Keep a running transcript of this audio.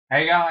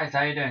Hey guys,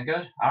 how you doing?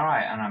 Good?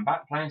 Alright, and I'm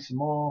back playing some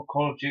more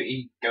Call of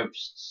Duty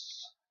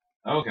Ghosts.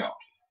 Oh god,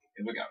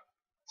 here we go.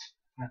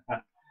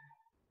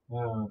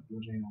 Oh,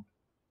 bloody hell.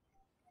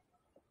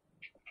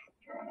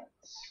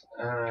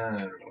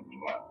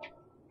 Right.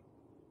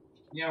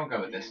 Yeah, we'll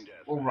go with this.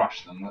 We'll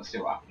rush them, let's see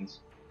what happens.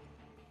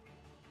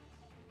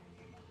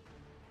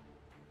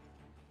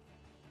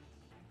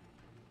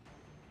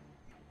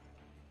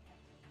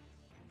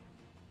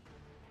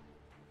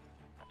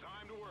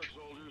 Time to work,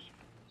 soldiers.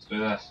 Let's do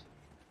this.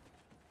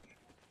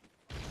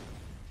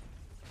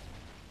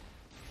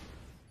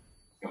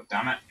 God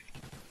damn it.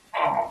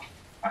 Oh,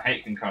 I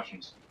hate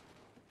concussions.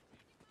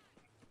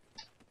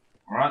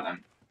 Alright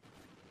then.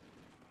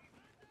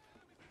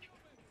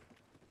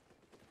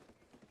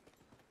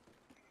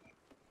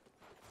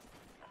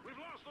 We've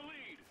lost the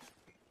lead.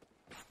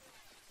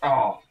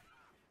 Oh,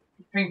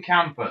 pink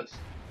campers.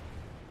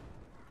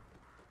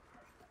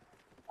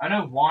 I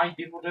know why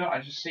people do it, I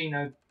just see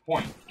no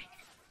point.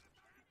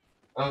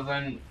 Other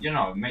than, you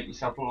know, make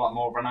yourself look like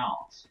more of an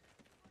arse.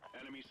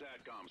 Enemy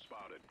SATCOM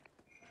spotted.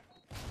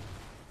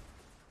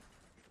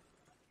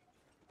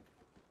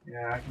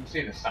 Yeah, I can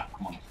see the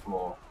SATCOM on the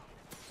floor.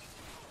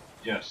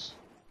 Just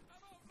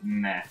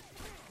meh.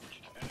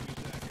 Enemy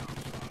SATCOM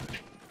spotted.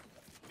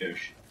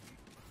 Douche.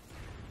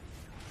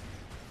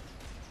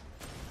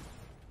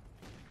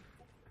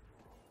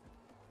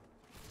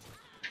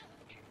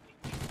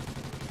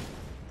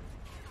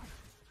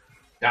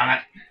 Damn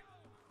it.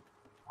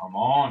 Come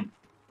on.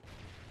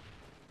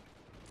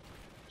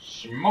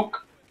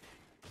 Smoke.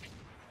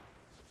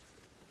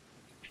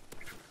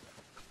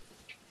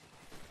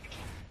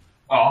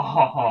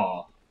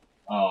 Oh,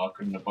 I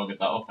couldn't have buggered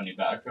that up any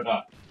better, could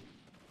I?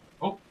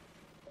 Oh.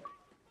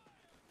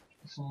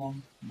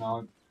 Someone?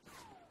 No.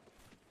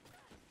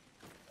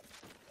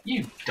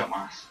 You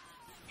dumbass.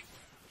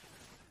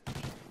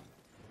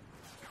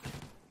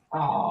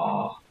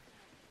 Oh.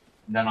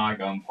 Then I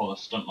go and pull a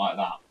stunt like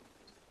that.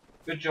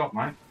 Good job,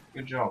 mate.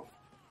 Good job.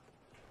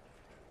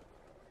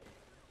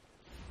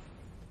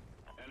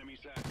 Enemy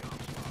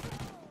SATCOM spotted.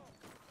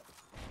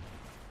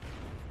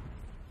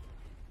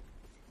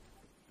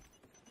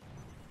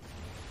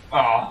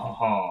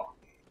 Oh.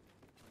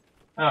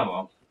 Oh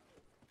well.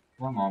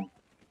 Come on.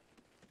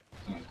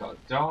 Someone's got a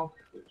dog.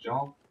 Good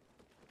job.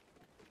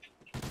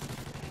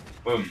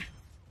 Boom.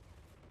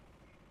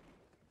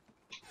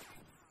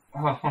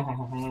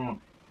 I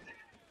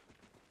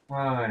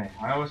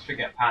always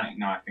forget panic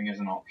knifing is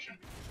an option.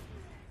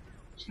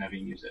 Just never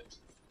use it.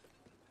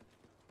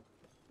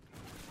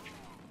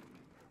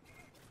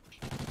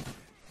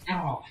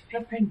 Oh,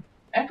 flipping.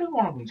 Every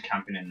one of them's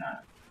camping in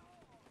there.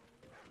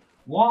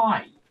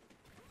 Why?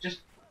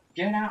 Just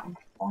get out and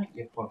fight,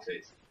 you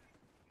pussies.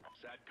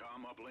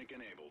 SATCOM uplink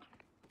enabled.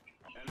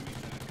 Enemy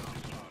SATCOM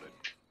spotted.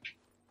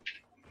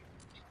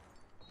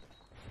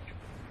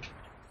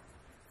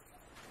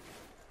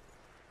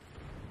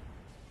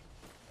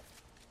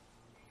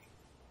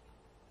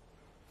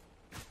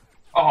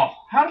 Oh,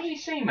 how did he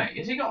see me?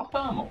 Has he got a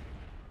thermal?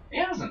 He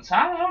hasn't, so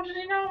how did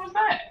he know I was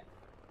there?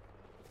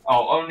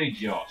 Oh, only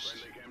just.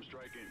 Friendly chem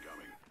strike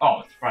incoming.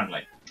 Oh, it's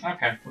friendly.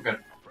 Okay, we're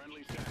good.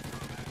 Friendly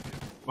SATCOM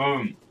active.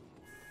 Boom.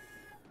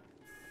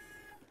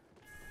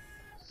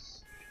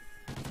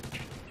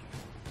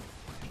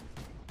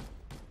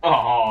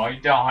 Oh, he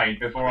died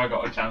before I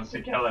got a chance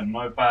to kill him,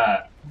 no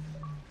fair.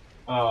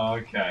 Oh,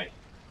 okay.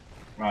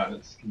 Right,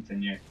 let's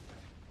continue.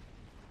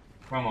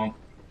 Come on.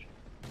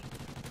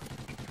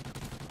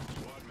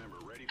 Squad member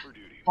ready for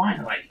duty.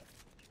 Finally!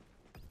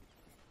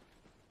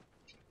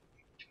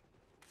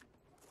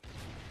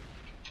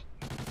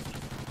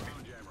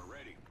 Ground jammer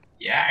ready.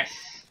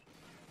 Yes!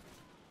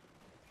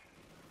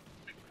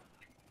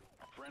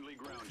 Friendly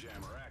ground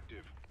jammer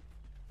active.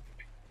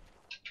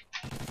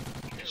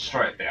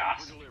 Straight up the For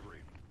ass. delivery.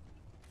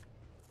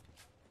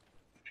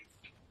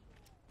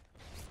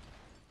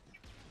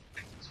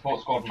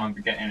 Support squad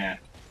member, get in here.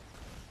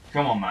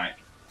 Come on, mate.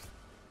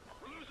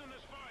 We're losing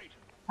this fight.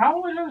 How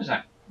are we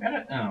losing? Get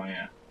it? Oh,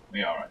 yeah.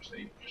 We are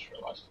actually, just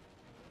realised.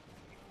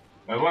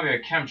 But it won't be a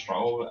chem strike.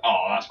 Oh,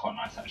 that's quite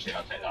nice, actually.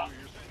 I'll take that.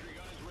 Your sentry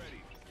guns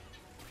ready.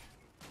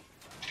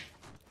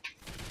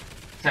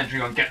 Sentry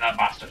gun, get that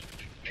bastard.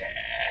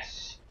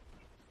 Yes.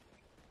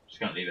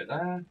 Just gonna leave it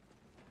there.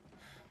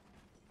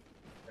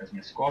 There's my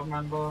squad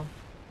member.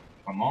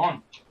 Come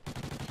on.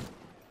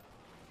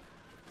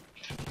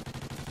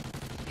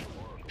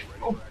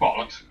 Oh,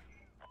 bollocks.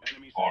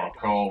 Enemy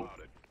Oracle. SATCOM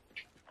spotted.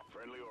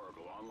 Friendly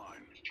Oracle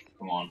online.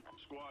 Come on.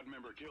 Squad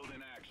member killed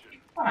in action.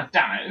 Ah,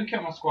 damn it. Who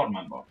killed my squad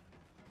member?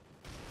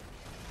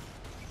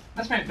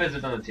 Let's make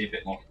visibility a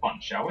bit more fun,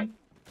 shall we?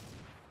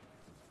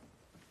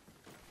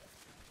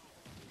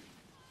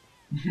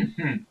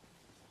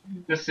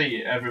 Just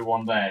see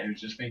everyone there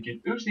who's just thinking,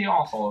 who's the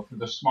arsehole for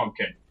the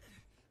smoking?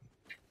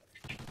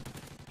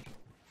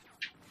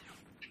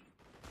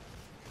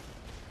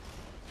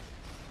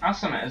 That's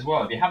something as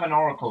well. If you have an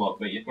oracle up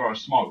but you throw a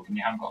smoke and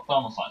you haven't got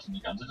thermal sights on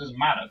your guns, it doesn't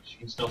matter because you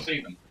can still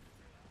see them.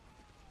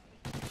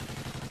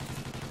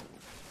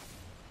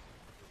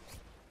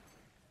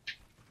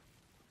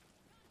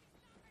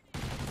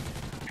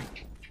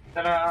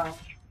 Ta-da!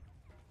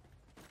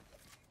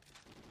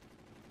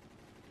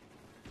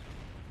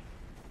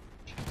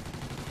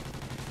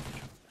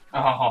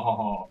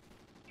 Oh,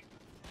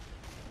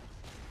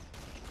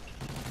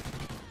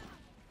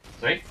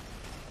 see?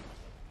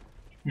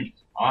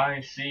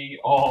 I see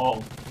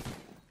all.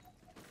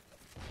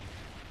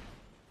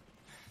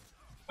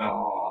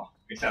 Oh,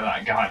 except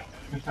that guy.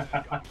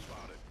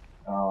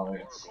 Oh,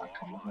 it's that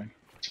kind of thing.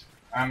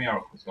 And the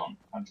oracle's gone.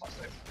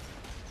 Fantastic.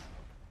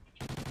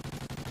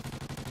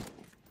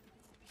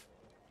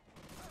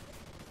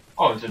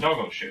 Oh, there's a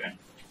doggo shooting.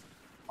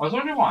 I was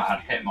wondering why I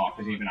had hit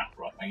markers even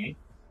after our thingy.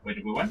 Where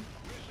did we win?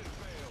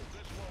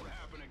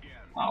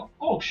 Oh,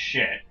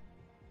 bullshit.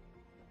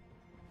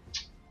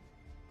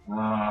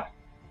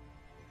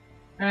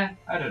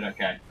 I did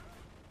okay.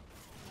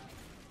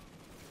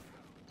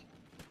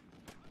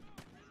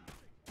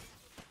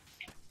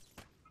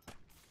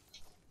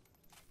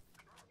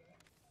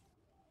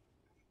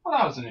 Well,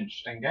 that was an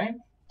interesting game.